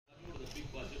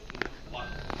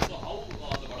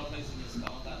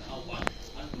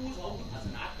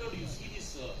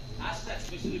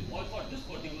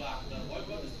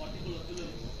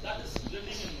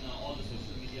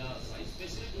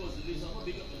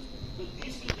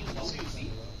these filming, how do you see?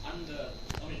 And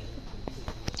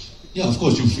yeah, of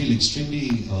course, you feel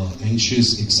extremely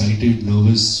anxious, excited,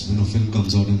 nervous when a film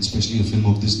comes out, and especially a film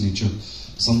of this nature.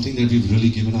 Something that we've really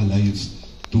given our life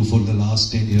to for the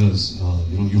last 10 years.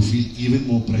 You feel even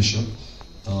more pressure.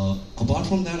 Apart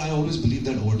from that, I always believe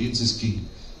that audience is key.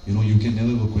 You can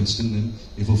never ever question them.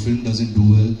 If a film doesn't do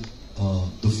well,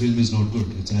 the film is not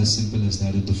good. It's as simple as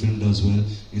that. If the film does well,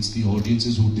 it's the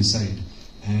audiences who decide,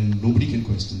 and nobody can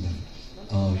question that.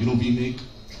 We make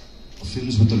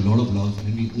films with a lot of love,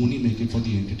 and we only make it for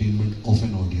the entertainment of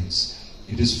an audience.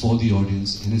 It is for the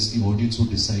audience, and it's the audience who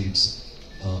decides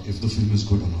if the film is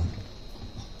good or not.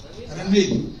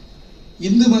 Ranbir,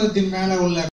 Hindu Madathin mela ulla